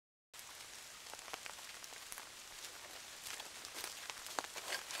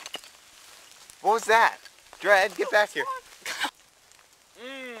What was that? Dread, get back here.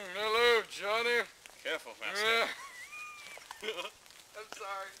 Hello, Johnny. Careful, master. I'm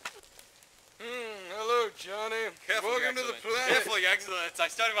sorry. Hello, Johnny. Careful, Welcome to the planet. Careful, Your Excellence. I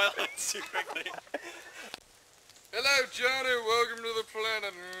started my lines too quickly. Hello, Johnny. Welcome to the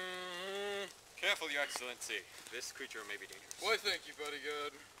planet. Careful, Your Excellency. This creature may be dangerous. Why, thank you,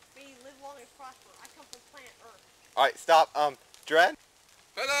 bodyguard. May you live long and prosper. I come from planet Earth. Alright, stop. Dread?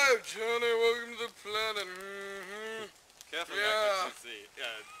 Hello, Johnny. Welcome to the planet. Careful, Your Excellency.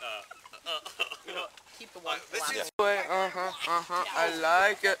 Keep the one this flat. is... I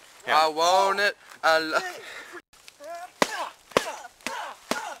like it. Yeah. I want it.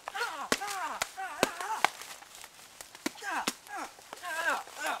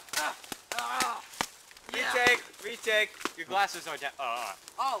 Retake. Your glasses are down.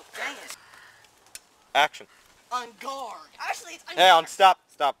 Oh, dang it. Action. On guard. Actually, it's on Hey, guard. stop.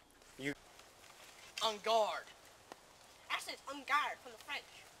 You. On guard. Actually, it's on guard from the French.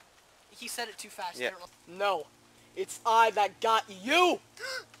 He said it too fast. Yeah. No. It's I that got you.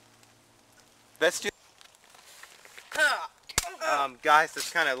 Let's do. Guys, that's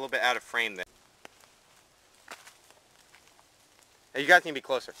kind of a little bit out of frame there. Hey, you guys need to be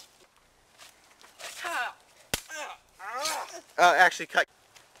closer. Actually, cut.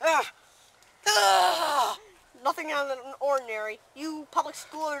 Nothing out of the ordinary. You public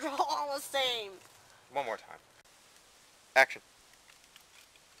schoolers are all the same. One more time. Action.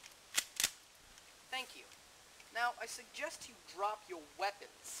 Thank you. Now, I suggest you drop your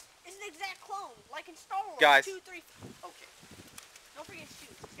weapons. It's an exact clone, like in Star Wars. Guys. 2, 3... Okay. Don't forget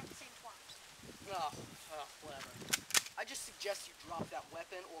shoes. It's got the same forms. Whatever. I just suggest you drop that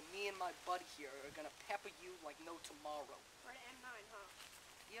weapon, or me and my buddy here are gonna pepper you like no tomorrow. Brett M9, huh?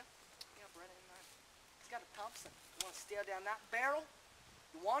 Yeah, Brett M9. He's got a Thompson. You wanna stare down that barrel?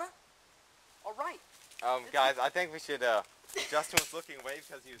 You wanna? All right. Guys, I think we should, Justin was looking away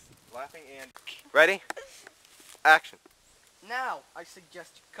because he was laughing and... Ready? Action. Now, I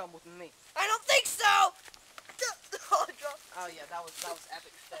suggest you come with me. I don't think so! Oh yeah, that was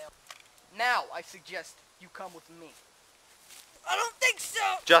epic fail. Now, I suggest you come with me. I don't think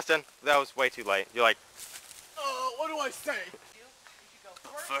so! Justin, that was way too late. You're like... What do I say?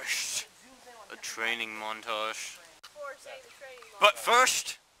 First, a training montage. Before saying the training model. But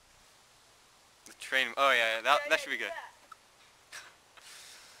first, the training. Oh yeah, that should be good.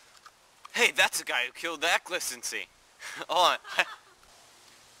 Hey, that's the guy who killed the Excellency. Hold on.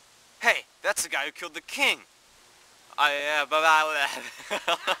 Hey, that's the guy who killed the king.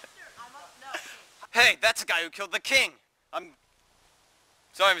 Hey, that's the guy who killed the king.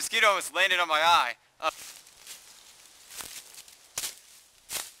 Sorry, mosquito almost landed on my eye.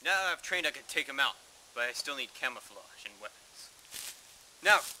 Now that I've trained, I can take him out, but I still need camouflage and weapons.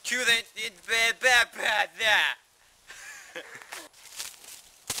 Now, cue the bad that.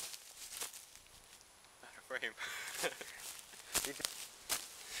 Out of frame.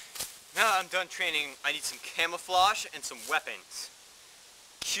 Now that I'm done training, I need some camouflage and some weapons.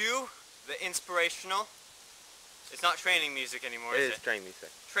 Cue the inspirational. It's not training music anymore, is it? It is training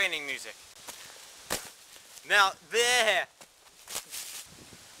music. Training music. Now, there!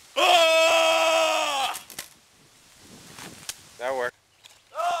 That worked.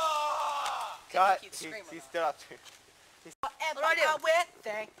 Cut. He stood up too. What do I do? We're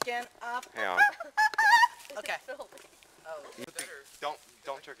thinking of... Hang on. Okay.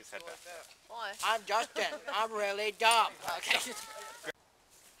 Don't jerk his head back. Why? I'm Justin. I'm really dumb. Okay.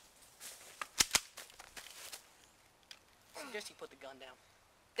 Suggest you put the gun down.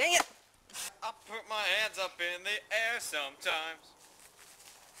 Dang it! I put my hands up in the air sometimes.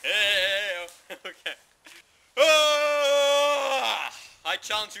 Hey, okay. I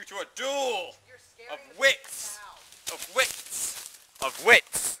challenge you to a duel of wits. Of wits. Of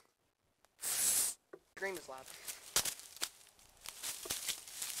wits. Scream is loud.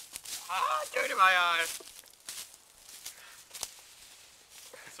 Dirt in my eyes.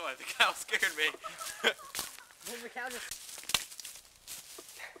 That's why the cow scared me. The cow just...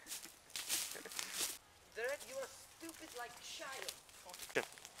 You are stupid like a child.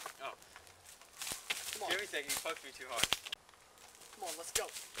 Oh. Come on. Give me a second, you poked me too hard. Come on, let's go.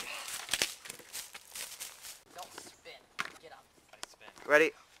 Don't spin. Get up. I spin.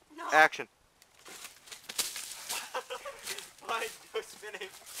 Ready? No. Action. Why no spinning?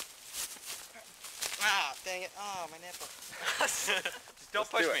 Ah, dang it. Oh, my nipple. Just don't Let's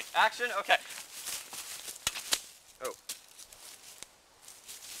push do me. it. Action? Okay. Oh.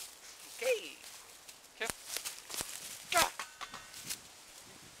 Okay.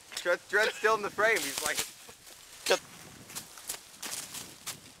 Dread's still in the frame. He's like...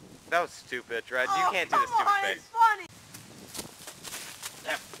 That was stupid, Red. You can't do this stupid face. It's funny.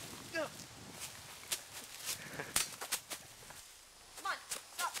 Come on,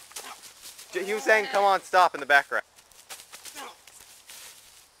 stop. He was saying, "Come on, stop" in the background.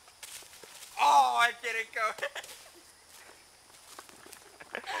 Oh, I didn't go.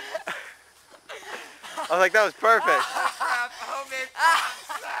 I was like, that was perfect. Are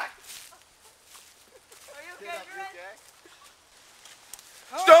you okay, Red?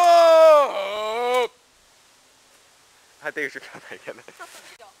 Stop! I think we should come back again.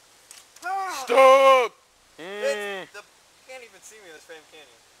 Stop! You can't even see me in this frame, can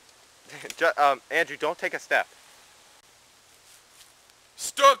you? Andrew, don't take a step.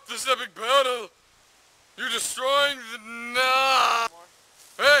 Stop this epic battle! You're destroying the... Nah!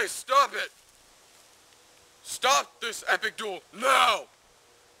 Hey, stop it! Stop this epic duel now!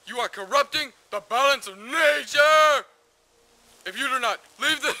 You are corrupting the balance of nature! If you do not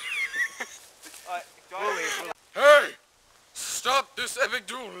leave the... We'll leave. Hey! Stop this epic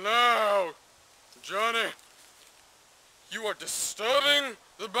duel now! Johnny, you are disturbing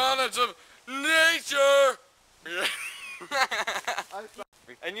the balance of nature!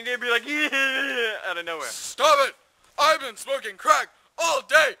 And you need to be like, yeah, out of nowhere. Stop it! I've been smoking crack all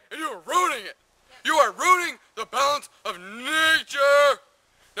day and you are ruining it! You are ruining the balance of nature!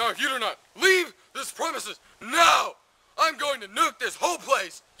 Now if you do not leave this premises now, I'm going to nuke this whole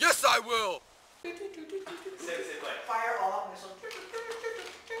place! Yes, I will! Fire all missile.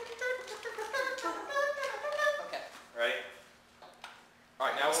 Okay. Ready?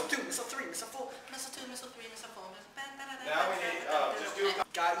 Alright, now Missile 2, missile 3, missile 4, missile 2, missile 3, missile 4, missile... Now we need, just do a...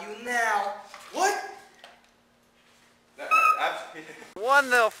 Got you now. What? One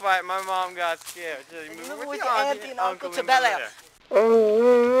little fight, my mom got scared. Just With move your your auntie and uncle to and Bel move Air. there.